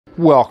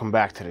Welcome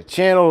back to the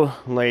channel,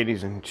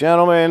 ladies and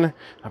gentlemen.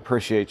 I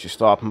appreciate you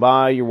stopping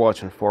by. You're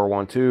watching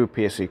 412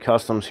 PSC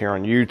Customs here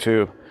on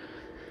YouTube.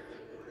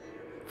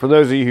 For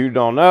those of you who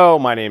don't know,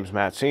 my name is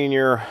Matt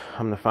Sr.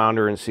 I'm the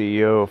founder and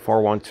CEO of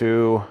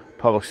 412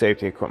 Public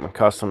Safety Equipment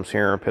Customs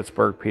here in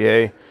Pittsburgh,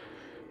 PA.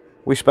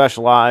 We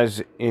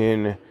specialize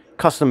in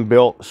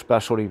custom-built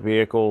specialty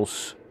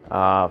vehicles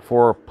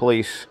for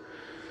police,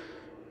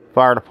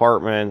 fire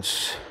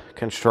departments,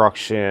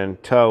 construction,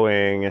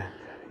 towing,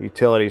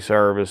 utility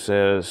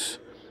services,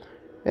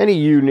 any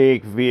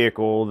unique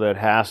vehicle that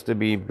has to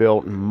be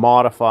built and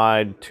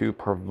modified to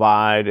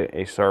provide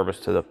a service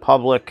to the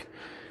public.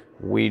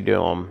 We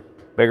do them.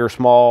 Big or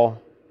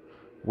small,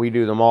 we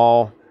do them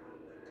all.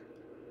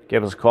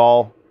 Give us a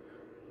call.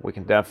 We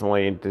can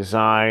definitely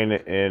design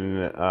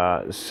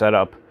and set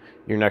up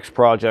your next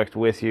project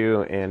with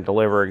you and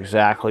deliver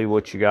exactly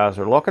what you guys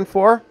are looking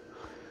for.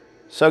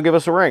 So give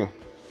us a ring.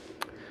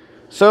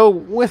 So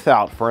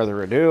without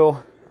further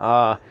ado,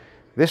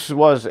 this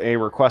was a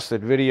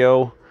requested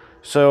video,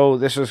 so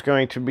this is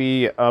going to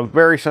be a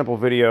very simple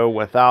video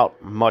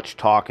without much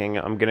talking.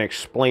 I'm going to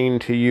explain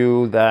to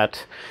you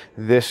that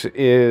this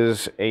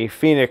is a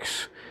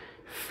Feniex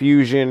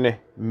Fusion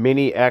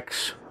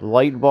MiniX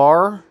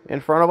Lightbar in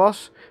front of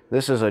us.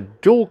 This is a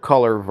dual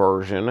color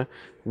version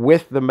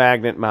with the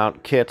magnet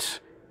mount kits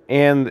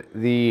and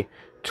the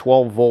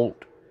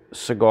 12-volt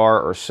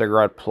cigar or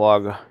cigarette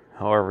plug,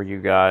 however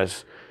you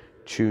guys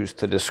choose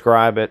to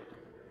describe it.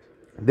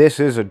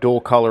 This is a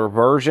dual color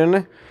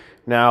version.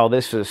 Now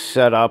this is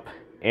set up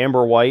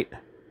amber white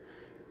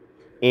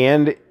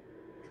and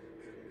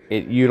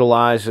it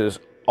utilizes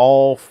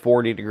all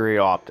 40-degree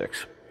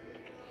optics.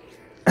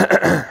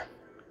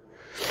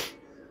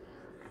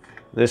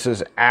 This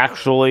is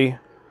actually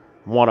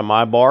one of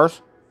my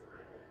bars.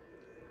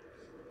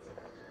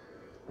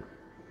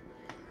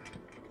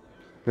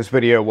 This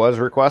video was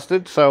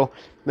requested, so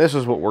this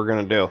is what we're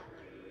going to do.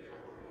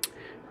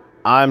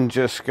 I'm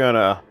just going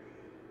to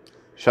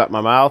shut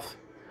my mouth.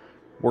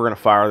 We're going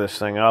to fire this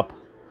thing up,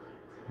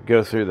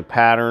 go through the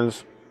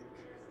patterns.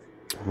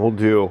 We'll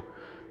do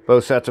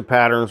both sets of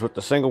patterns with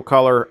the single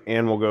color,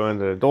 and we'll go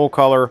into the dual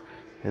color,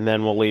 and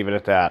then we'll leave it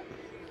at that.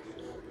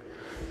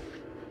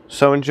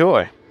 So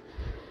enjoy.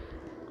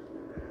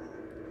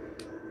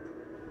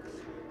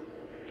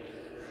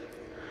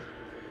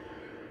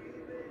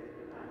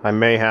 I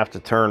may have to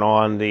turn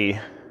on the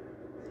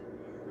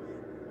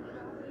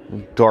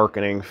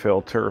darkening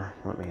filter.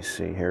 Let me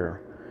see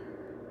here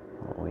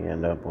what we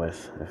end up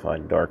with if I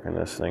darken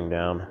this thing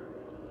down.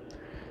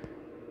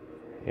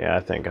 Yeah, I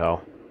think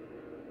I'll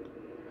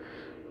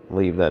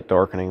leave that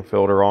darkening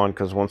filter on,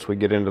 because once we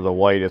get into the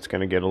white, it's going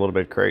to get a little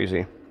bit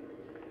crazy.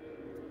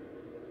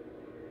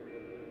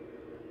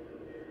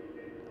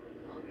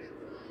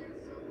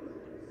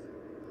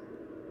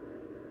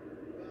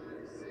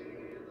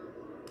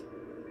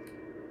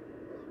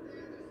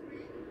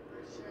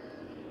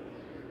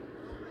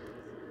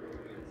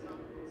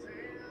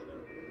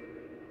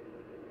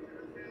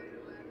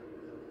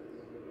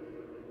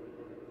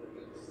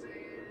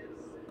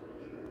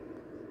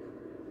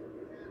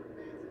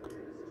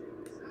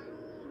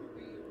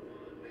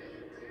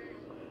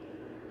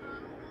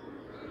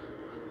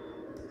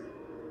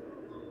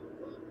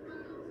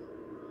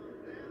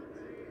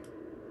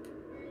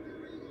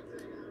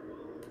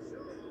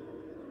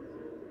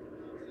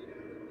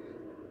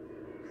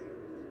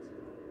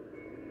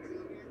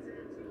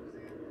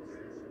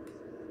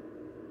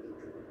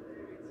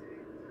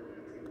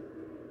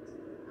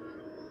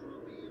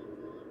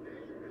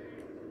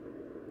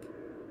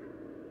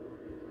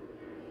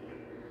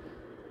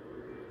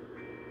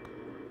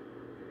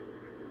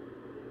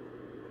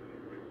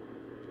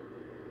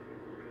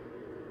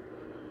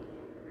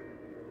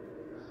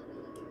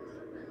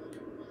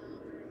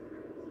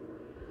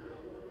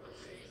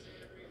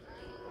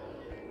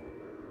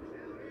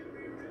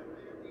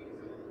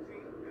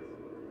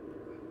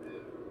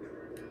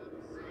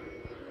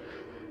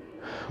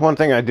 One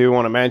thing I do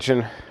want to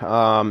mention,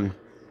 and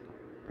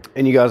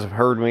you guys have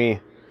heard me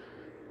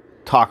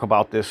talk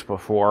about this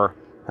before,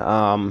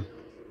 the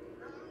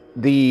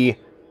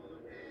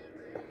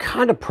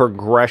kind of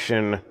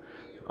progression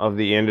of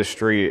the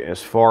industry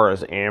as far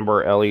as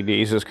amber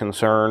LEDs is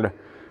concerned.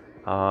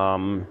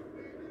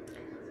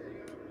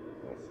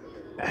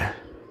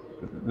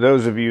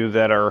 Those of you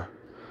that are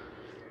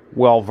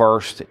well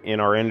versed in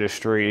our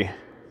industry,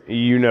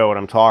 you know what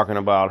I'm talking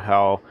about,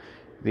 how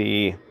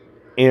the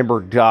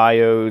amber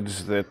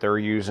diodes that they're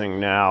using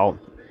now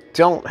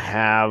don't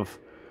have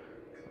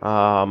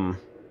a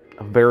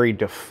very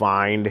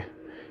defined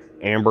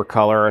amber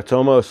color. It's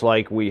almost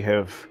like we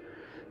have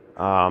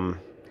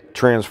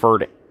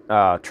transformed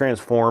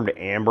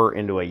amber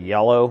into a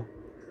yellow.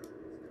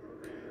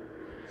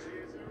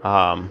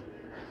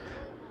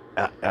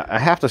 I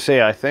have to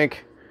say, I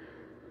think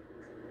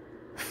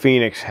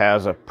Feniex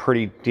has a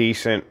pretty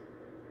decent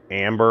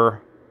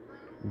amber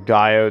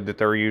diode that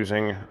they're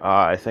using.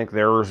 I think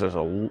theirs is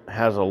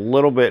has a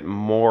little bit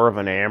more of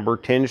an amber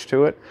tinge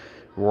to it,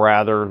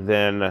 rather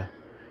than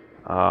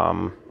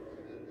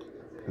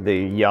the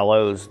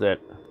yellows that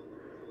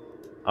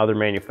other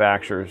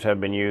manufacturers have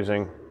been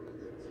using.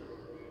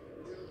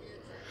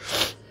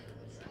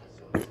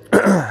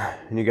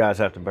 And you guys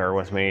have to bear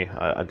with me.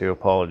 I do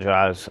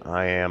apologize.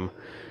 I am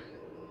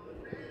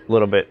a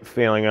little bit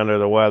feeling under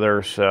the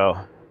weather, so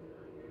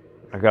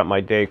I got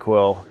my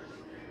Dayquil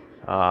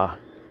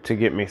to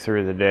get me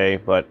through the day,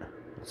 but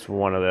it's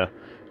one of the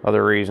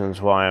other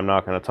reasons why I'm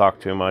not going to talk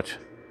too much.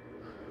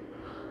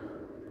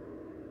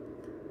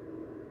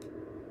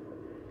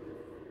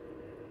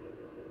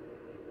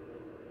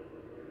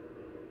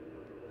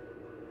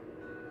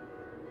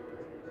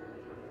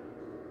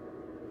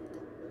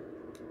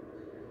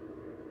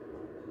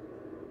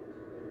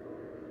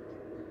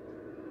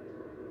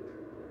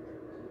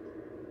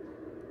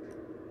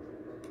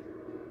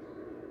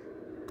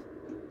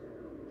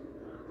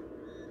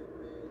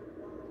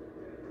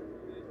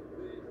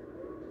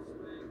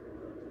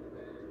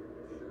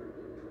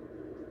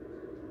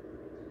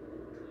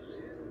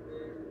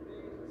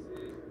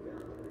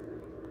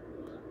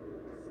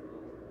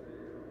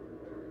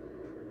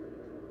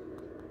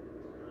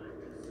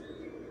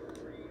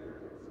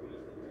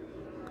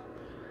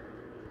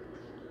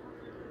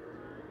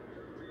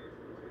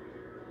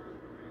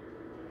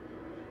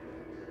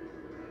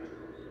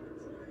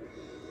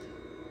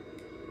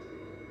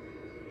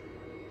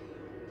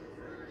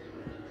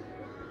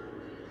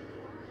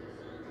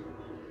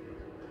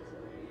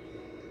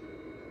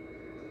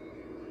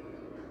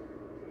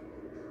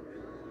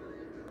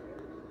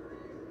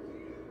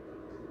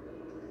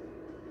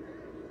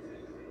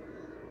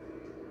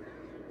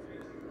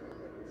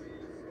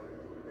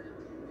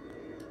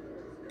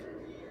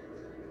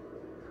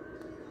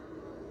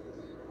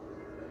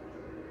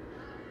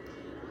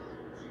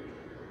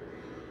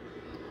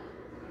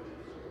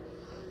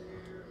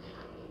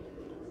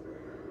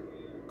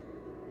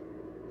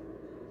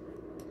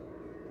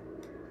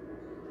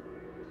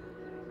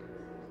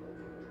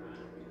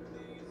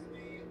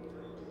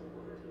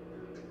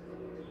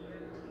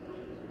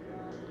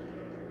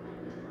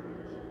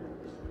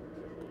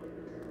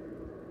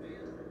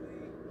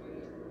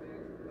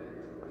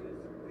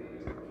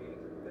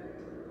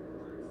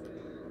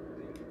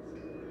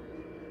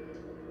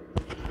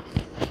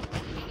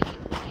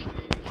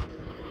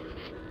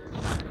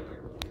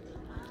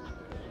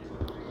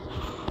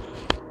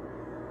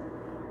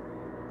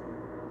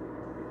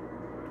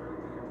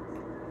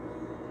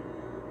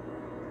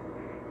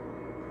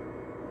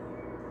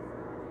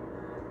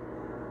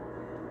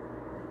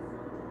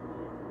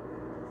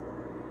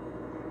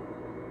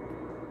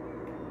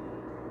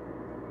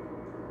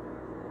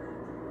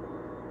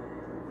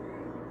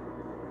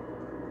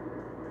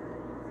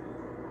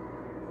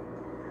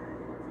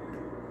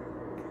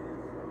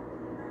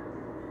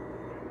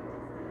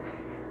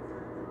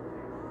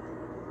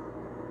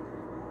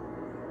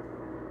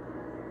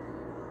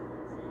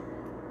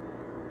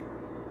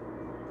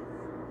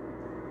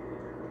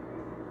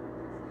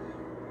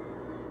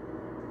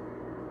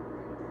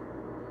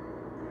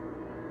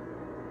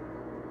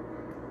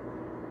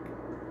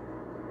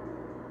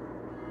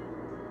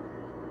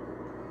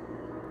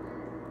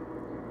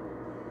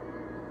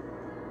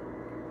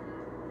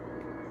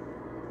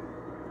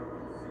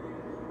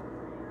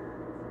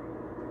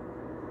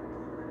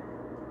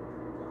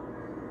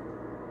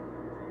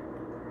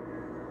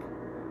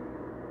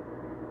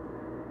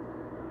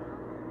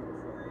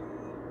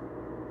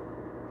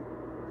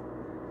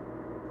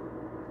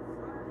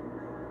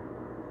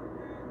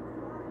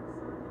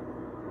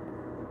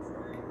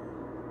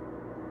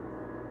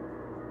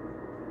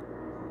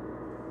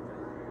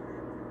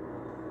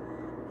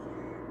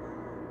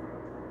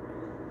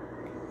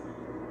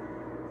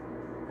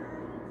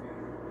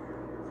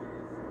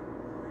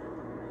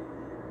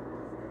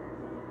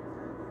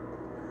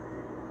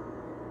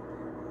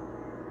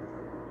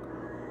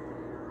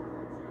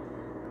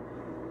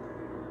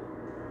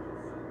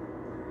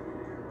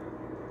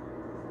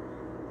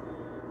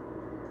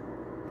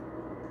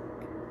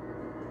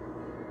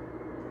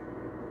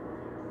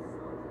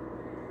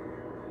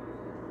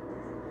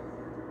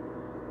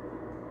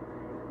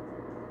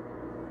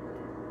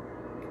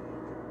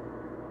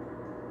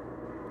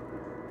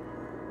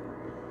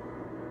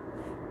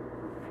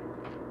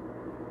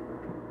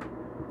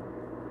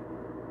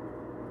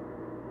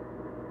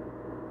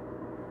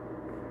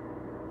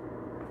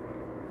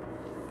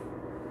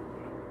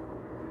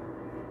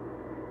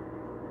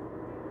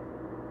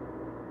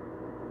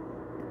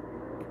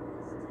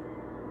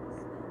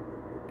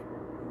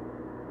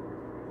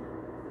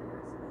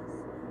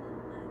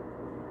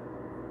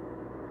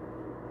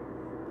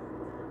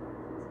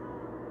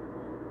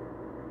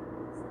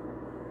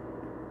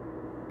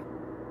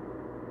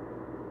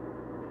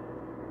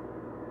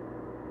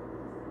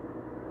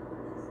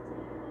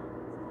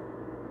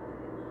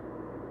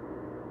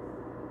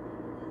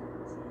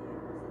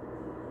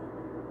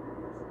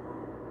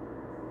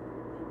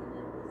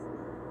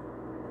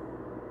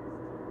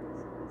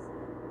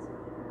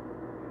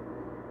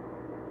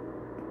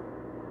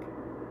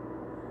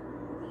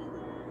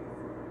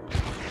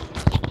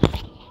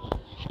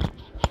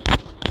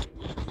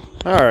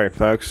 Alright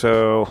folks,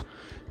 so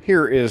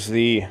here is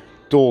the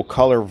dual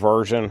color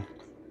version,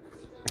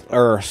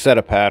 or set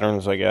of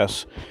patterns, I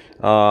guess.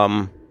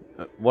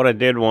 What I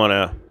did want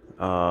to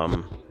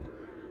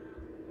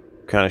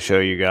kind of show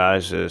you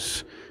guys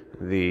is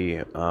the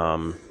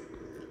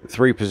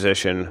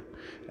 3-position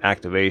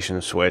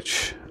activation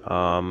switch,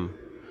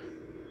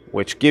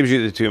 which gives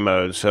you the 2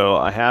 modes. So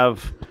I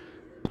have,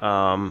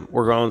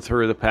 we're going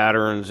through the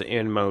patterns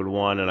in mode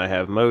 1, and I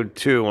have mode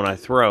 2 when I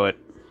throw it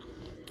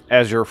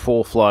as your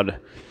full flood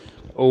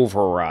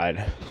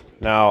override.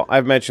 Now,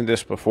 I've mentioned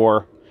this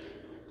before.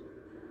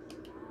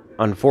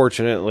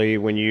 Unfortunately,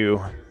 when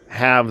you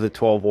have the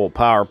 12-volt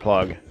power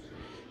plug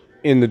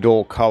in the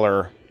dual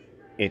color,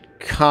 it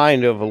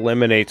kind of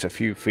eliminates a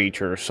few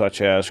features,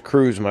 such as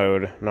cruise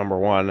mode, number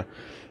 1,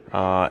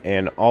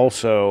 and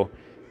also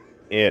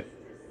it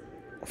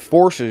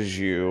forces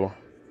you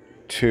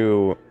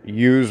to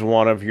use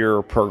one of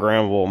your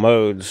programmable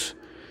modes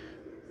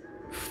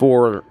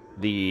for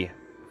the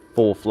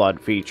full flood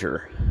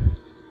feature,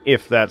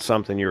 if that's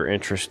something you're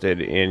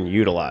interested in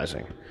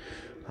utilizing.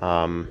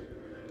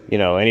 You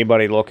know,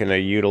 anybody looking to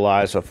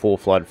utilize a full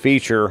flood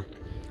feature,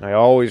 I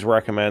always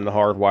recommend the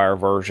hardwire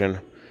version,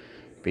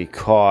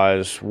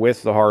 because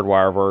with the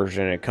hardwire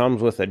version, it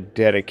comes with a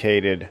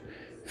dedicated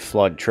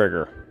flood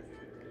trigger.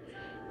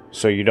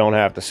 So you don't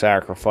have to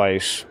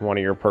sacrifice one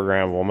of your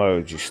programmable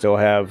modes. You still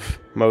have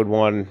mode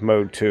 1,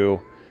 mode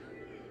 2,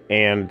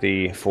 and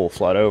the full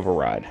flood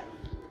override,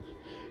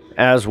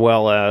 as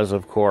well as,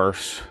 of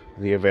course,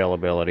 the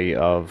availability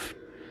of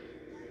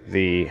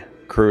the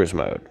cruise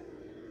mode.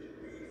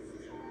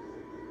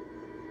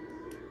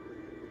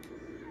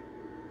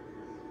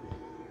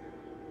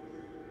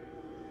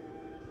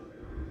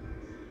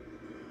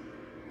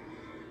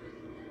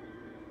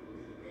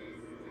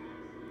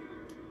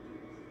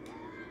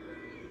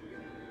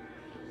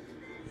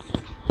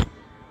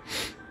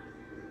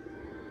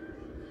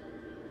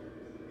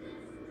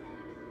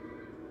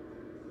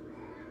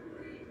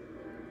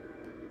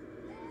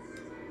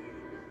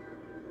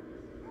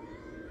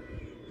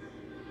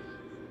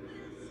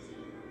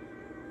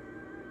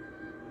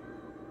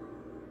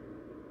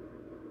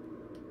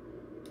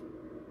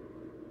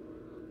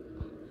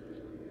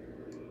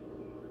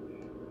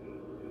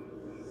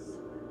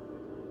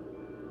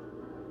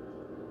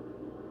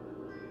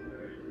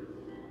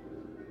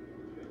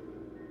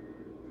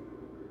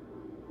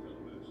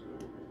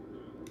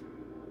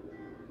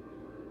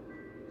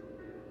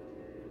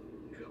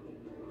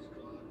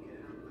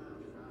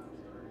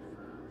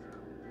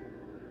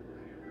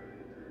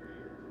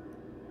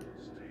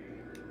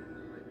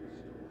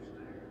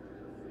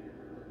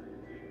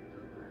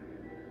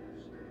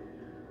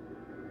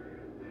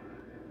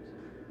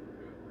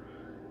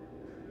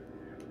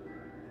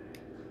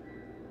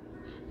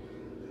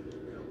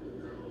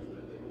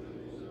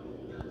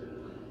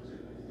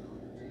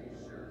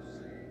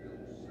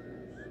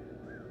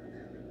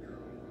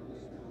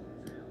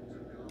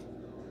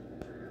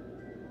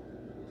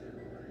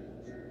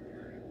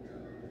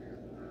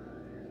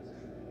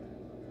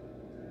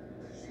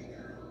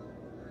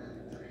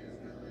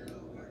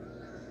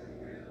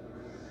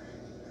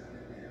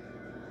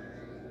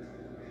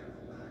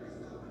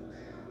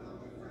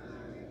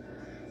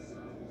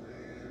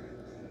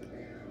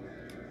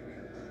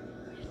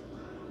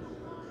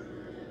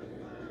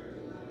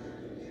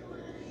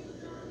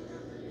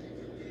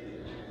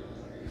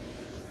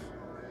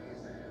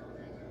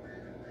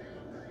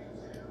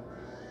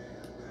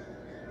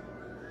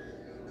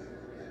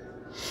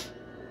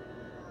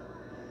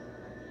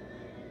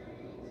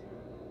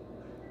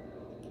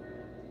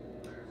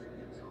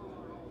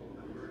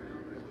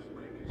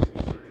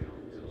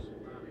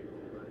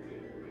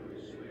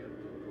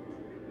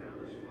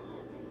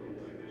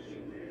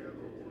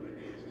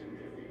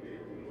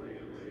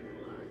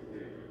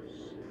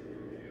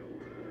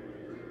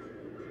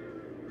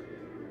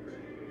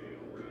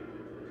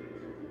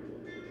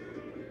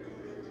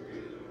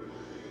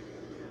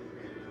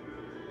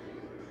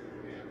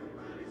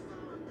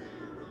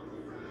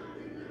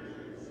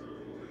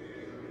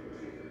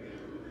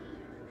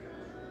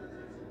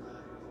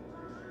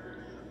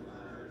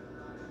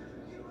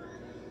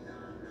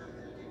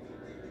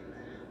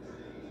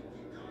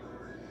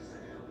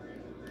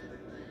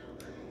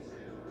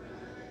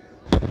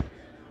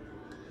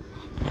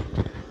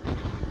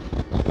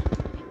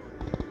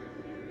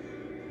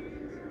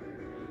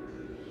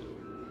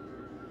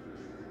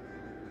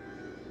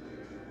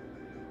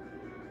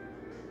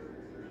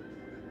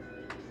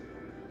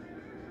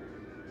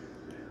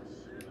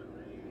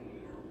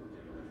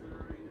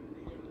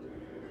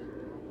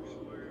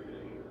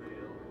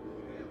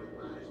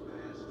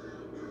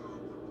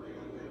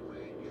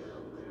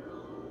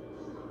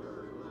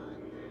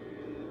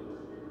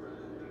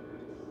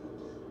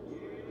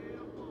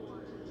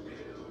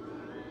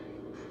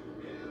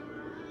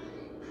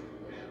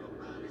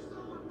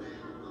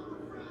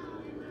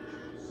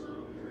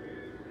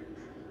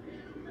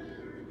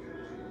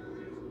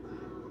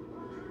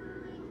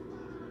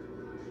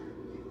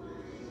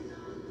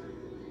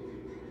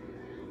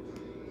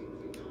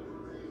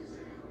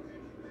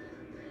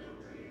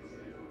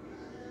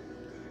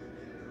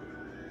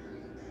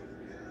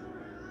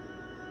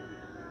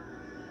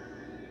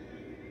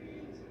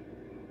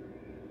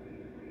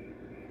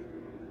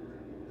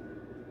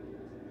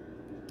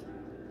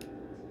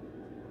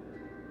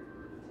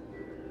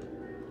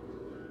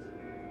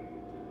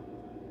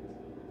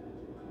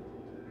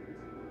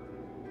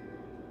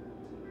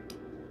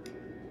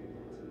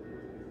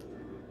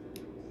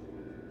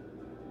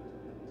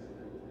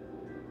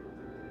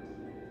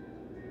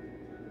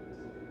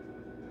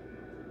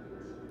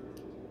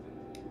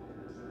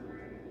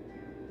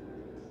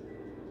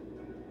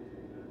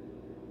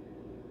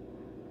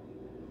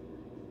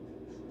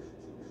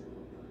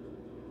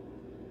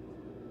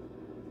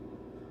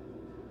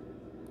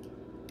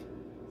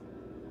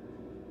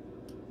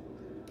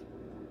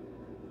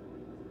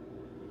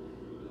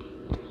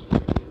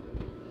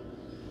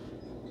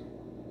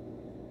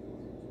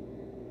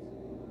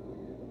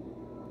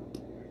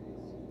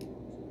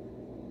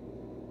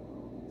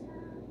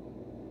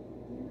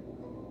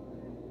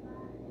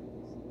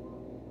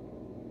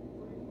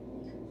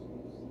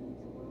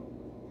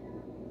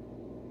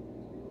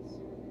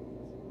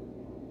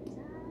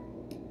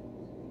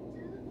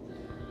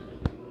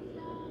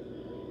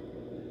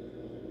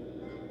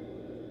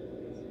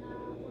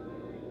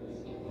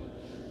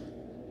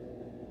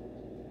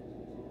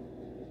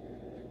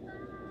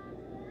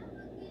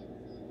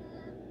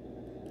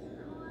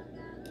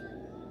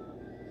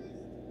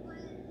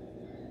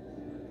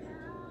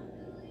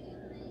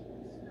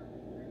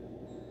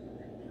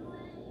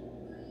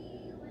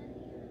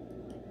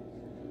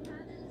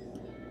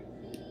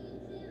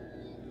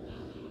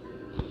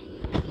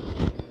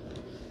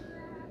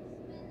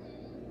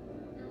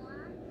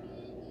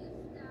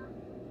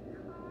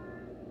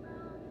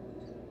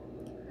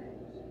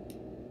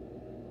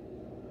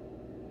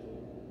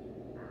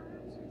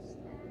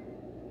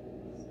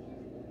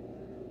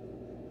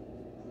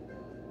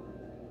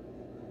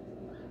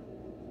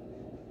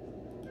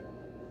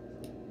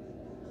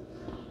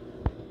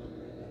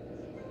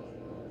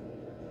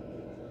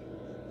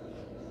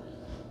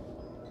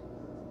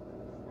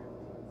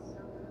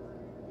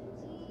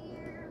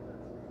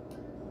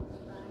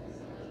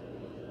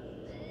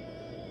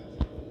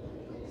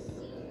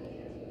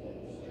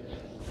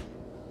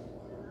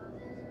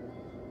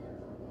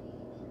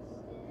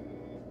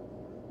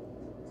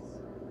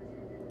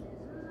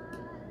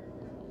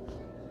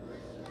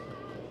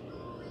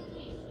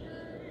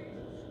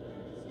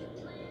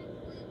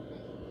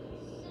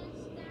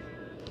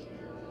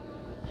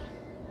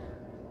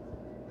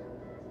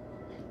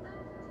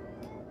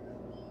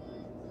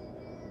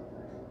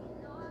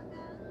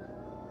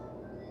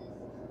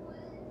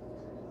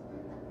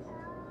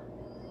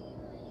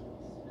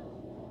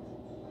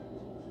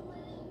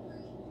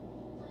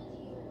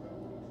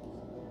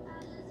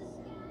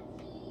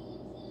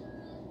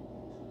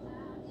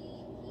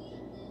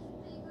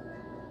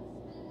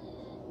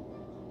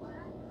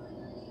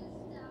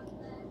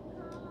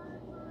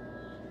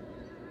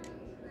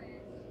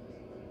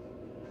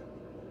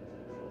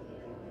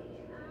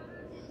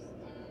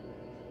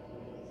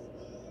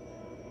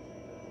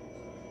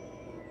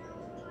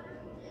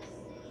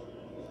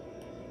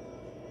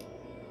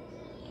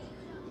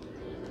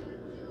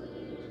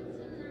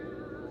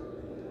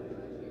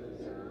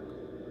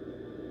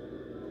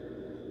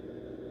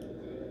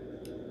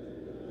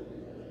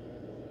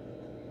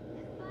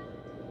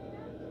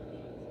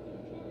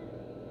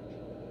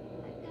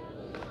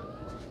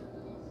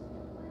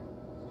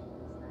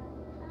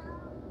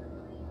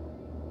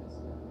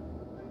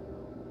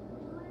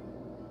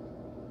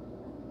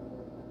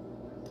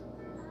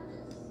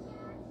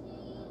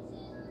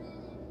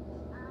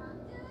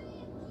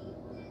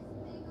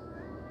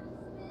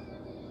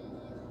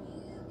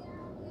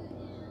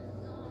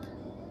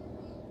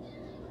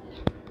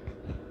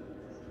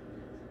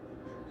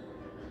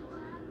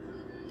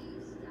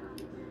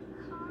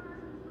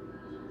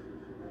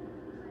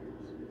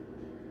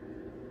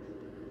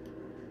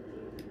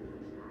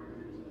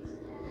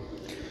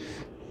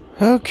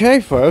 Okay,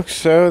 folks,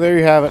 so there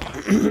you have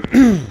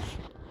it.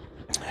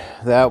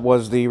 That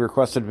was the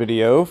requested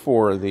video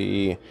for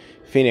the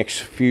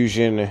Feniex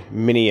Fusion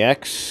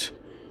MiniX.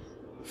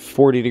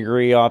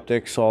 40-degree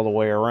optics all the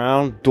way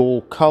around.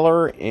 Dual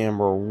color,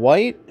 amber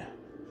white.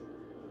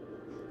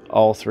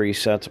 All three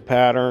sets of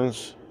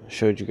patterns.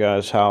 Showed you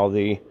guys how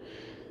the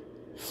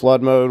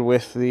flood mode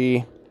with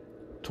the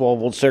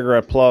 12-volt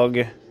cigarette plug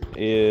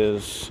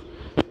is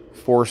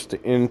forced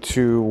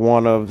into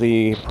one of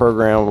the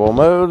programmable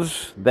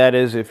modes. That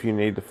is if you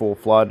need the full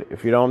flood.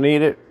 If you don't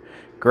need it,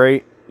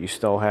 great. You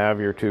still have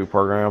your two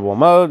programmable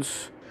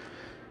modes.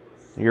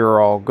 You're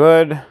all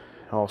good.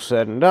 All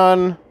said and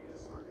done.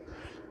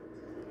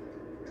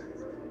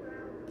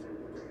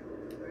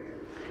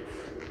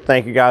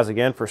 Thank you guys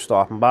again for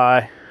stopping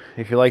by.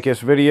 If you like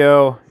this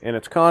video and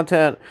its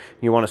content,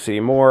 you want to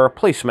see more,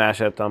 please smash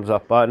that thumbs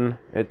up button.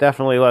 It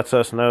definitely lets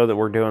us know that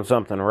we're doing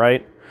something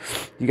right.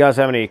 If you guys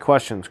have any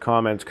questions,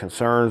 comments,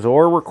 concerns,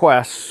 or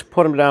requests,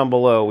 put them down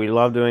below. We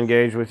love to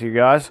engage with you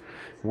guys.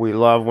 We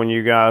love when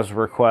you guys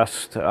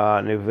request new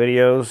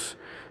videos.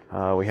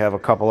 We have a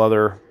couple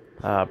other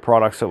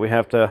products that we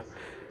have to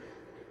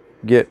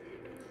get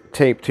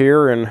taped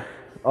here and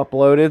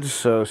uploaded,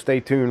 so stay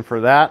tuned for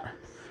that.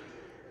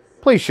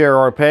 Please share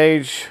our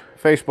page,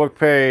 Facebook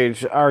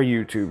page, our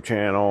YouTube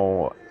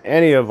channel,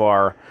 any of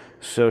our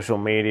social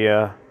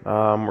media.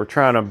 We're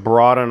trying to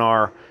broaden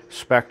our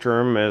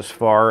spectrum as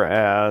far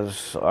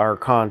as our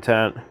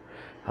content.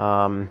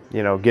 You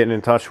know, getting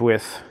in touch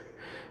with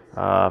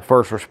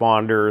first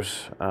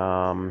responders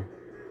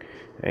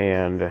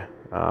and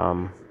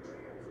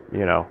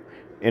you know,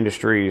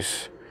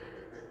 industries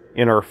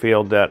in our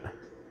field that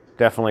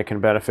definitely can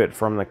benefit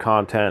from the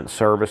content,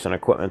 service, and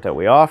equipment that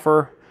we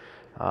offer.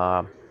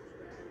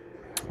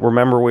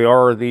 Remember, we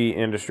are the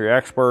industry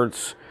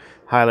experts,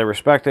 highly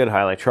respected,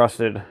 highly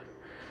trusted.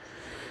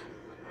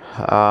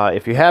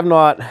 If you have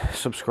not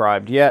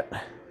subscribed yet,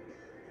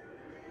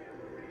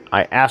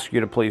 I ask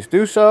you to please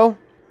do so.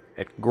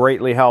 It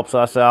greatly helps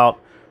us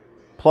out.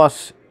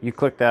 Plus, you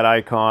click that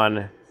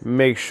icon,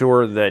 make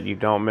sure that you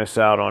don't miss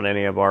out on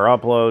any of our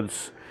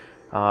uploads.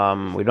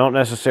 We don't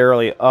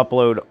necessarily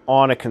upload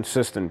on a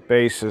consistent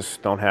basis,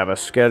 don't have a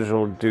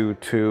schedule due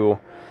to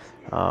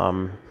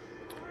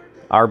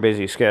our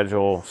busy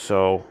schedule,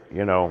 so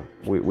you know,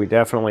 we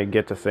definitely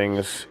get to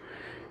things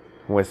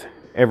with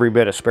every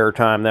bit of spare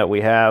time that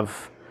we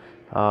have.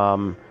 I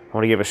want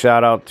to give a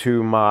shout out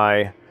to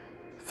my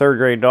 3rd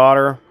grade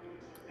daughter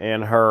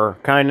and her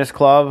kindness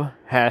club,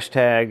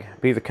 hashtag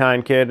Be the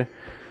Kind Kid.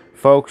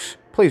 Folks,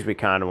 please be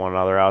kind to one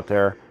another out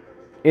there.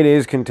 It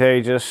is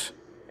contagious,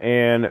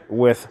 and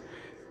with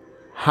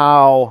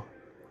how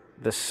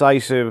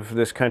decisive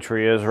this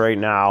country is right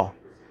now,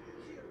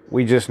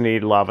 we just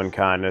need love and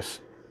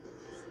kindness.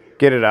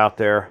 Get it out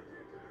there.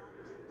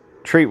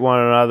 Treat one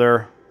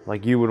another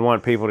like you would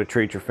want people to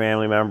treat your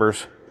family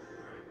members.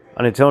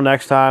 And until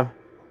next time,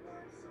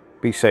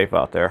 be safe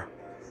out there.